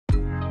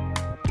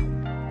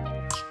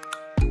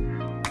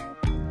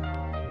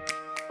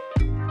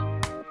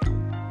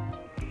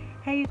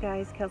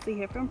guys, Kelsey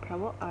here from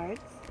Prebble Arts.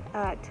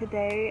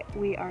 Today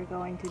we are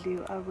going to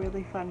do a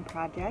really fun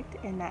project,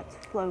 and that's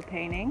flow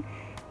painting.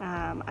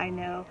 I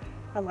know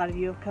a lot of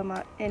you have come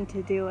in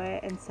to do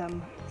it and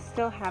some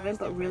still haven't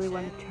but really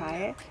want to try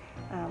it.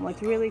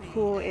 What's really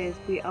cool is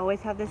we always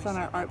have this on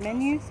our art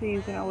menu, so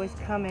you can always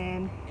come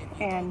in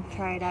and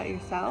try it out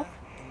yourself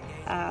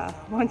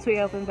once we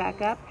open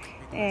back up.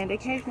 And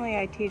occasionally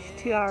I teach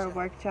 2-hour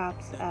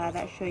workshops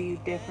that show you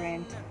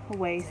different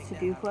ways to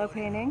do flow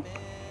painting.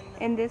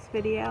 In this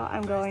video,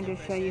 I'm going to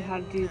show you how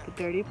to do the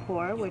dirty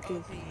pour, which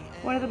is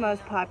one of the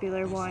most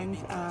popular ones.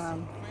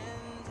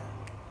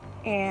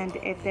 And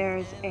if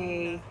there's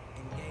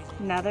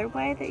another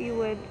way that you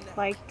would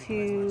like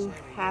to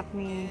have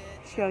me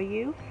show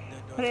you,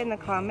 put it in the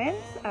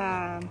comments.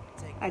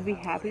 I'd be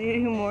happy to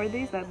do more of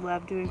these. I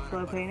love doing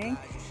flow painting.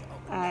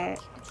 And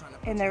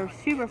they're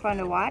super fun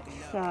to watch,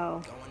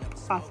 so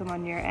awesome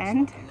on your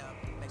end.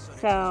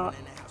 So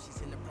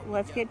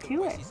let's get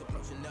to it.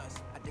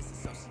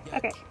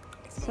 Okay,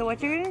 so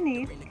what you're going to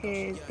need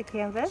is a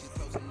canvas,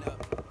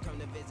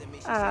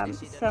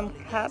 some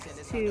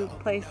cups to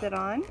place it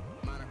on,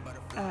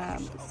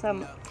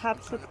 some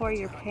cups to pour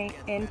your paint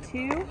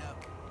into,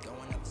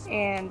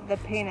 and the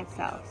paint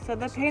itself. So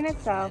the paint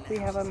itself, we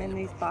have them in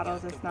these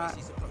bottles. It's not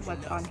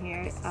what's on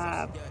here.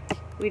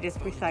 We just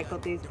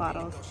recycled these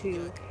bottles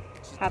to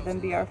have them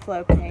be our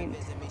flow paint,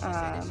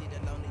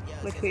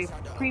 which we've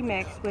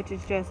pre-mixed, which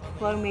is just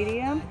flow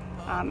medium.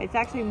 It's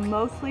actually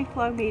mostly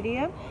flow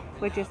medium,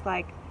 which is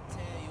like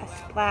a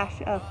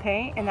splash of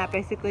paint, and that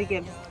basically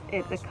gives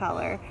it the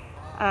color.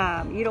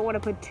 You don't want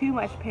to put too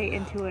much paint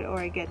into it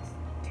or it gets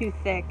too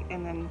thick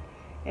and then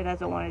it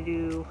doesn't want to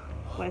do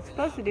what it's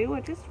supposed to do,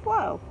 which is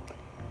flow.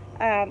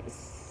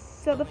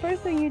 So the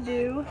first thing you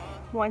do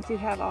once you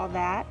have all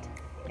that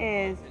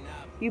is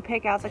you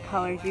pick out the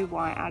colors you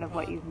want out of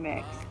what you've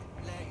mixed.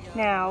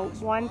 Now,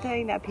 one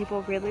thing that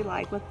people really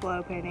like with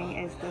flow painting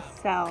is the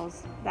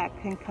cells that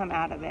can come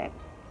out of it.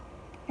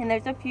 And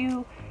there's a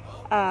few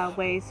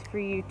ways for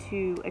you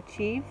to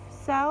achieve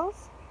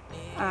cells.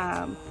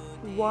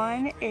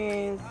 One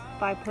is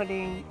by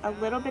putting a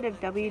little bit of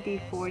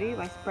WD-40,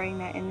 by spraying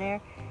that in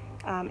there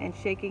and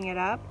shaking it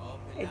up.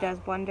 It does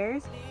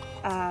wonders.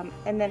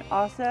 And then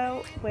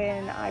also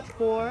when I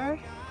pour,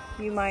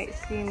 you might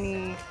see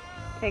me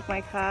take my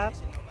cup.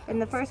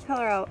 And the first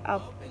color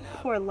I'll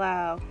pour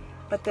low,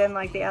 but then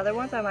like the other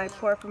ones I might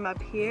pour from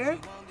up here,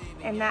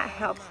 and that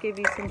helps give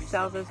you some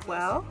cells as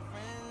well.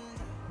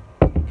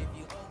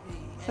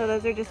 So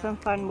those are just some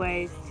fun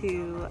ways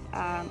to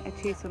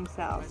achieve some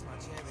cells.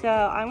 So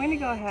I'm going to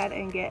go ahead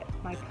and get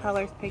my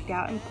colors picked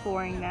out and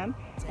pouring them,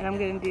 and I'm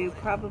going to do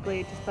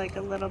probably just like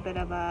a little bit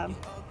of a,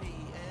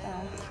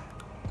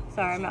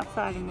 sorry, I'm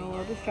outside, I'm a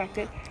little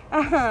distracted.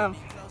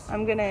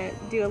 I'm going to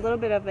do a little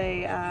bit of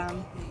a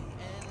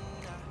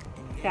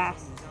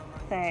fast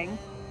thing.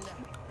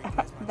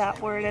 That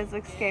word has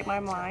escaped my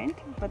mind,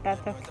 but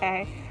that's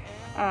okay.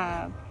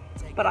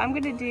 But I'm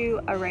going to do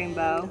a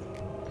rainbow.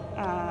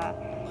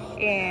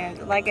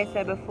 And like I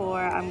said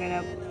before, I'm going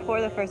to pour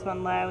the first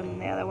one low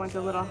and the other one's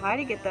a little high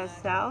to get those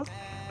cells.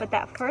 But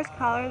that first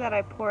color that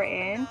I pour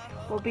in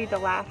will be the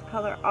last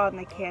color on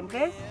the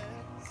canvas.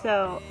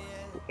 So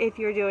if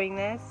you're doing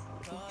this,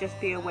 just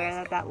be aware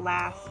that that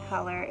last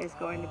color is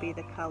going to be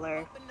the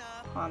color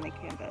on the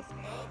canvas.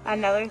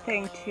 Another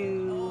thing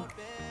to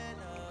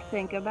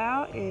think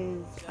about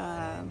is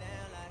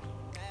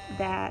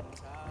that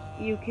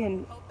you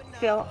can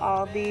fill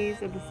all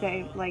these in the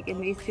same, like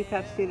in these 2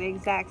 cups, do the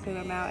exact same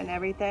amount and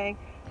everything,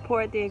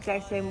 pour it the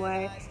exact same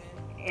way,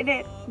 and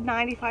it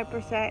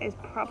 95% is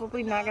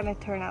probably not going to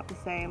turn out the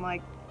same.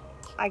 Like,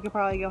 I could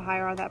probably go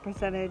higher on that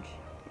percentage.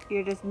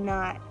 You're just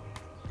not,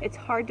 it's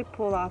hard to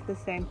pull off the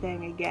same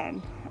thing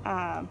again.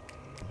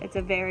 It's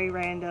a very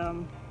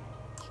random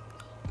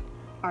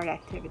art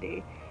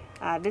activity.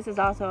 This is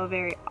also a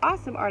very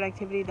awesome art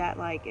activity that,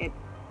 like, it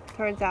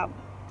turns out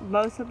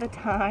most of the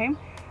time,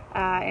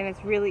 and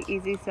it's really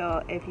easy.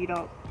 So if you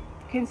don't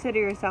consider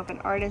yourself an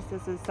artist,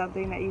 this is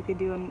something that you could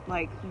do and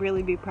like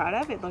really be proud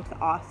of. It looks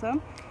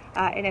awesome.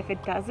 And if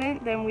it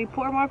doesn't, then we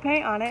pour more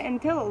paint on it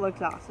until it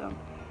looks awesome.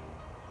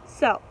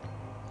 So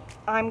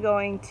I'm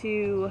going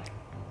to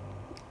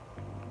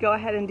go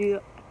ahead and do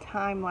a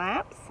time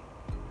lapse.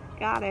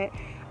 Got it.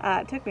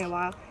 It took me a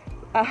while.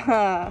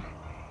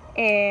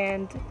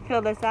 And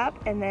fill this up,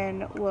 and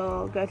then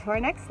we'll go to our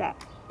next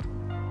step.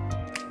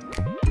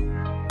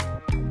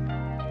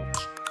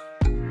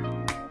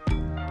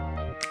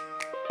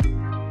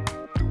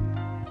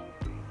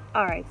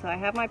 Alright, so I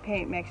have my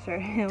paint mixture.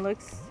 It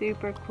looks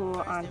super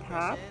cool on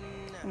top,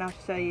 and I'll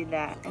show you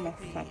that in a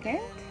second.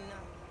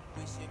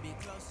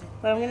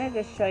 But I'm going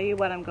to just show you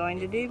what I'm going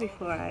to do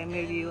before I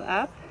move you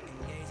up,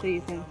 so you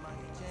can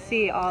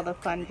see all the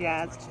fun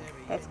jazz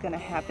that's going to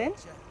happen.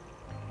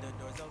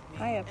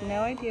 I have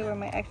no idea where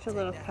my extra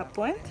little cup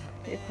went.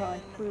 It probably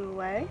flew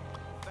away.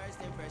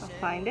 I'll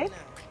find it.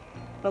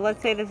 But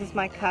let's say this is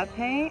my cup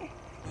paint.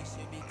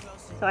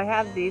 So I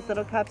have these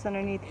little cups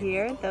underneath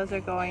here. Those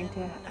are going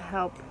to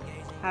help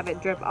have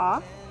it drip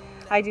off.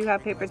 I do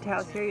have paper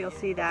towels here, you'll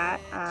see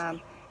that.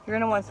 You're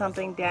going to want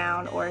something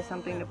down or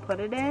something to put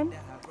it in.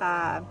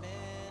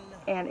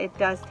 And it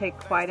does take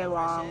quite a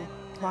long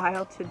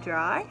while to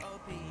dry.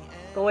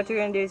 But what you're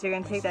going to do is you're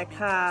going to take that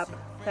cup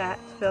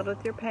that's filled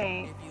with your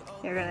paint,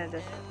 you're going to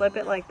just flip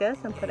it like this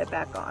and put it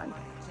back on.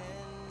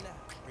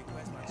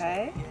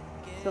 Okay,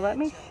 so let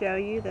me show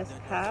you this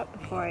cup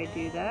before I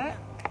do that.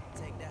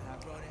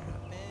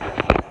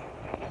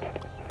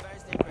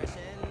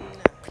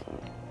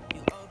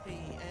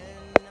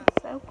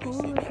 So cool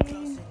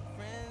looking.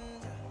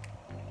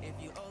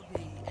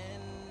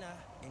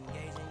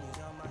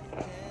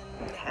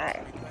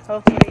 Okay,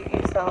 hopefully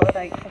you saw that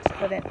I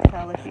couldn't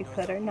tell if you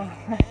could or not.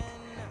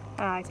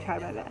 I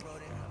tried my best.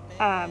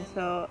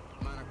 So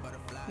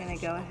I'm going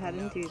to go ahead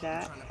and do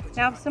that.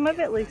 Now if some of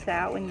it leaks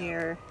out when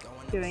you're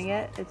doing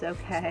it, it's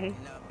okay.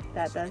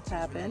 That does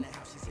happen.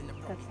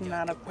 That's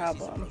not a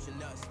problem.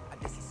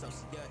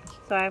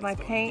 So I have my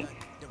paint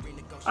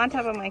on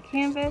top of my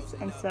canvas,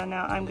 and so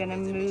now I'm going to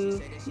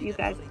move you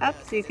guys up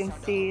so you can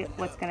see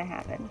what's going to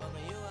happen.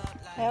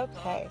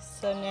 Okay,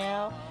 so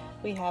now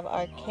we have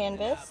our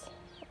canvas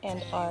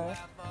and our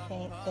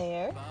paint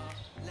there.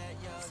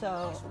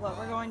 So what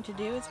we're going to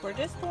do is we're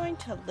just going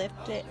to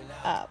lift it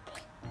up.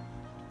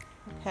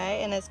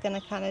 Okay, and it's going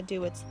to kind of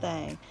do its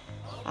thing.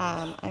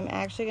 I'm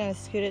actually going to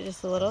scoot it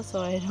just a little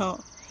so I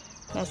don't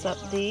mess up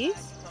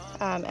these.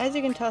 As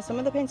you can tell, some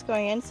of the paint's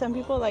going in. Some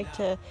people like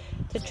to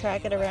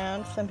track it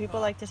around. Some people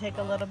like to take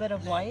a little bit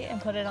of white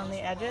and put it on the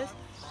edges.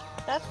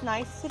 That's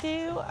nice to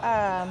do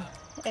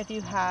if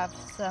you have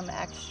some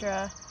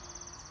extra.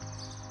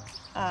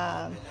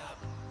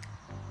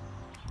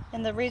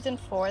 And the reason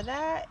for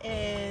that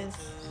is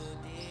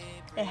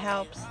it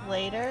helps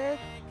later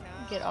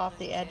get off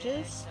the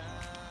edges.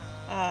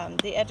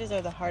 The edges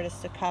are the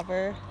hardest to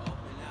cover,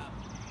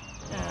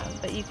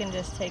 but you can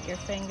just take your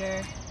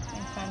finger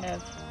and kind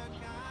of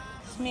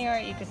smear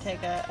it. You could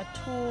take a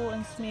tool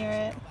and smear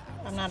it.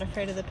 I'm not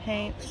afraid of the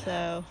paint,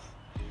 so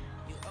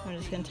I'm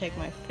just going to take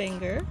my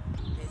finger.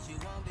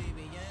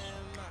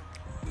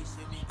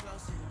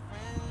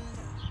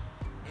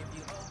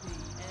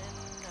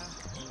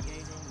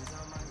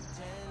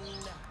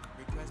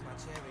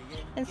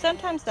 And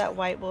sometimes that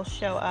white will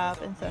show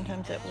up and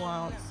sometimes it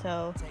won't,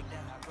 so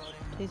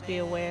please be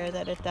aware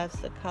that if that's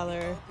the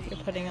color you're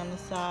putting on the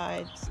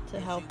sides to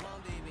help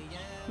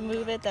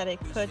move it, that it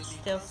could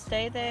still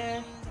stay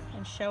there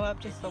and show up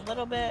just a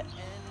little bit.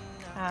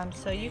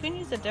 So you can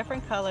use a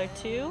different color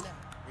too.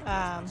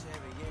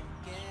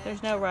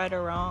 There's no right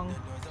or wrong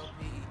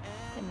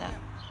in that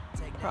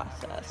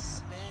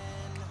process.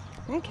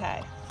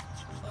 Okay,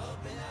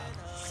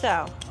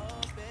 so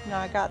now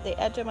I got the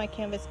edge of my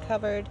canvas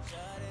covered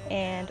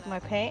and my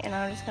paint, and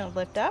I'm just going to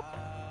lift up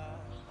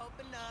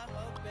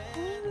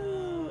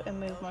and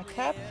move my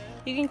cup.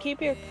 You can keep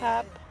your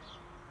cup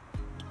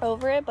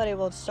over it, but it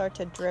will start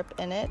to drip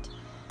in it,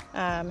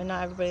 and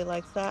not everybody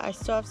likes that. I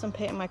still have some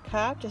paint in my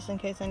cup just in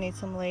case I need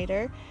some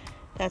later.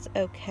 That's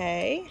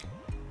okay.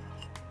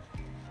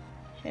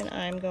 And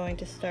I'm going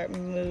to start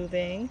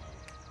moving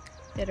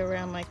it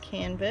around my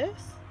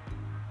canvas.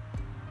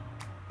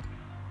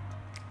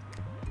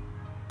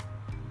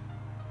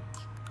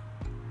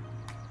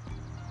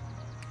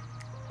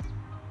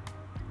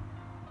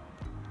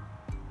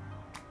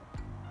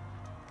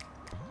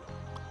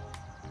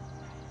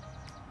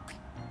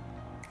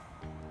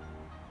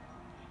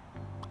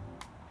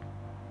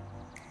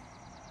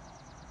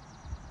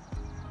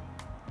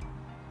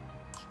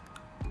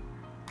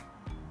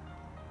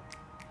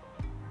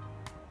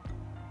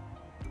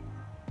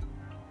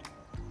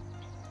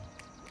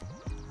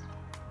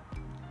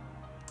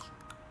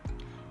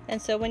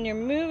 And so when you're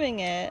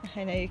moving it,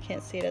 I know you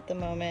can't see it at the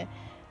moment,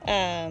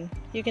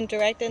 you can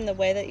direct it in the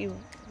way that you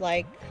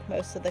like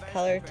most of the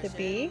color to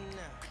be.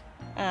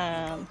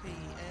 And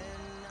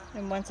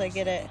once I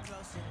get it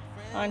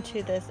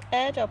onto this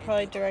edge, I'll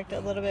probably direct it a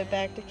little bit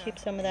back to keep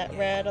some of that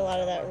red. A lot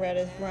of that red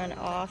is run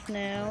off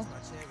now,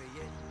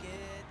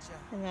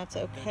 and that's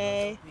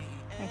okay.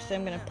 Actually,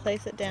 I'm going to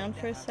place it down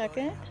for a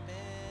second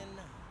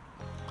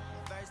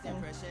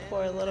and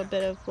pour a little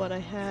bit of what I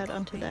had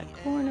onto that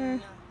corner,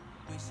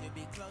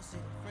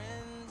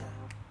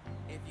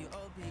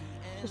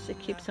 just to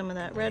keep some of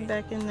that red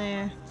back in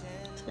there.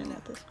 Same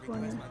with this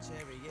corner.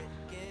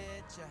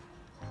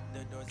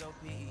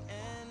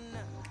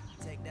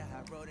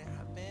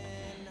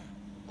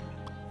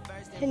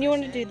 And you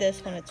want to do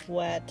this when it's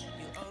wet.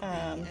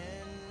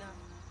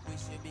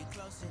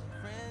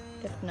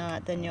 If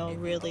not, then you'll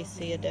really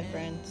see a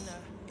difference.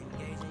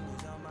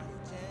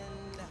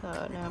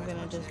 So now I'm going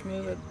to just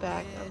move it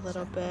back a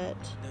little bit.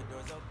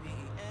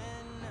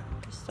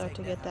 Start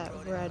to get that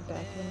red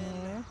back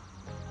in there.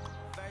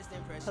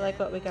 I like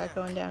what we got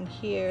going down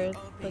here. It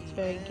looks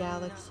very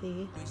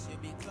galaxy.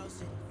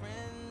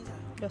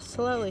 You'll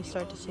slowly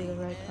start to see the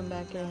red come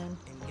back in.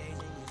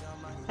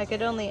 I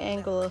could only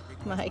angle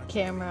my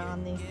camera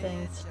on these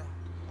things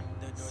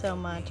so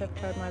much. I've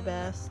tried my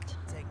best.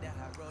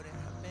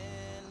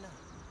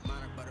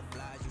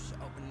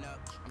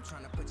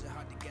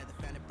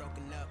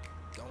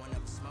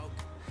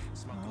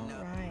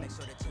 Alright.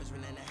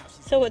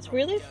 So what's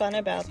really fun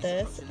about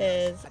this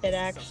is it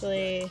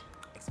actually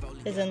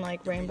is in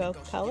like rainbow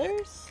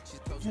colors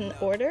in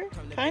order,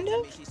 kind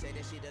of,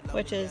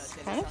 which is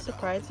kind of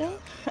surprising.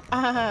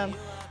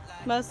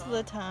 Most of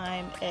the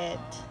time it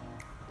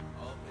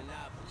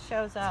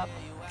shows up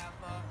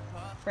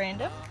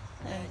random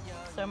in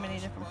so many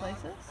different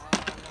places.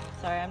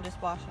 Sorry, I'm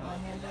just washing my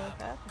hands really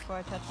fast before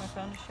I touch my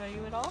phone to show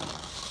you it all.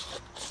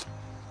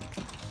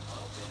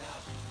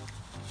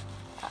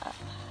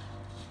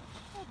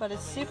 But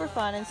it's super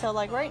fun, and so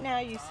like right now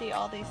you see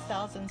all these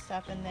cells and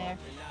stuff in there,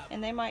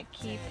 and they might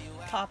keep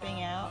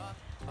popping out.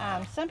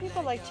 Some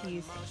people like to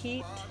use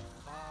heat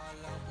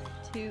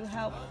to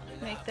help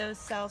make those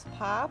cells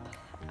pop.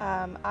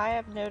 I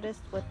have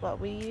noticed with what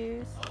we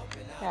use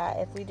that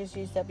if we just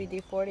use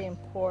WD-40 and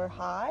pour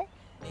high,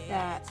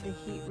 that the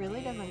heat really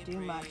doesn't do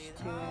much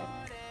to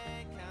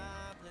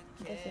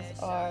it. This is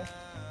our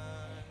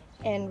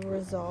end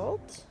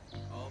result.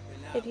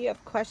 If you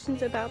have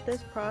questions about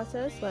this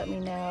process, let me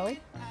know.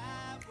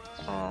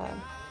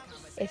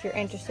 If you're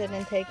interested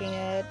in taking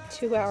a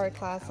 2-hour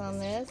class on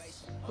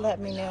this, let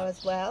me know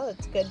as well.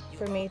 It's good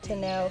for me to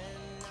know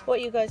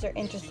what you guys are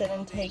interested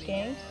in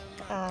taking.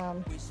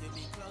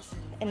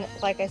 And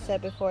like I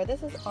said before,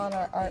 this is on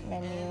our art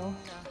menu.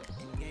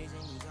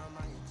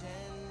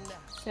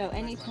 So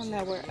anytime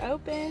that we're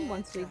open,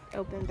 once we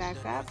open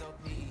back up,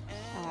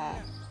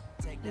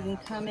 you can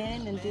come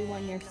in and do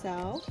one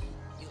yourself.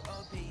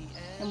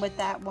 And with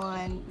that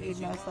one, you'd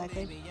most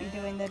likely be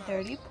doing the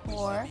dirty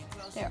pour.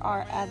 There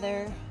are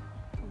other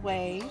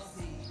ways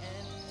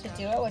to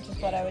do it, which is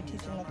what I would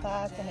teach in the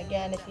class. And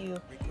again, if you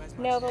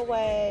know of a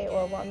way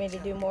or want me to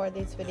do more of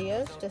these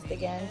videos, just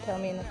again, tell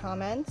me in the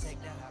comments.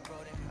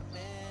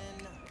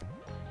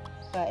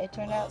 But it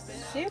turned out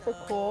super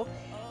cool,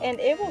 and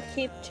it will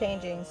keep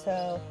changing.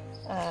 So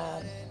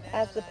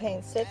as the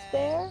paint sits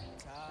there,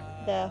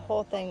 the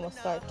whole thing will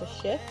start to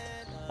shift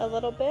a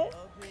little bit.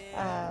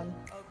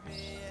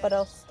 But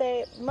it'll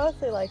stay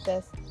mostly like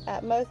this.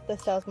 At most, the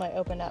cells might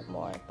open up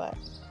more, but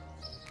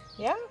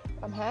yeah,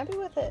 I'm happy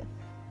with it.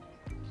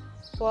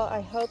 Well,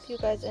 I hope you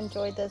guys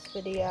enjoyed this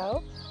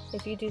video.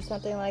 If you do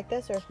something like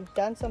this, or if you've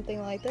done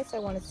something like this, I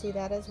want to see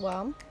that as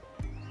well.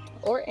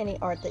 Or any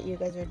art that you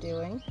guys are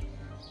doing.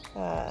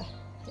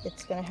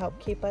 It's going to help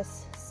keep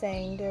us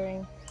sane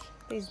during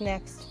these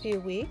next few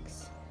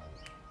weeks.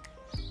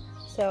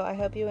 So I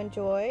hope you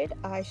enjoyed.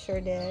 I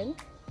sure did.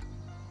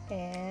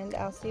 And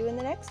I'll see you in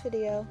the next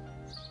video.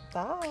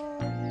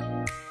 Bye.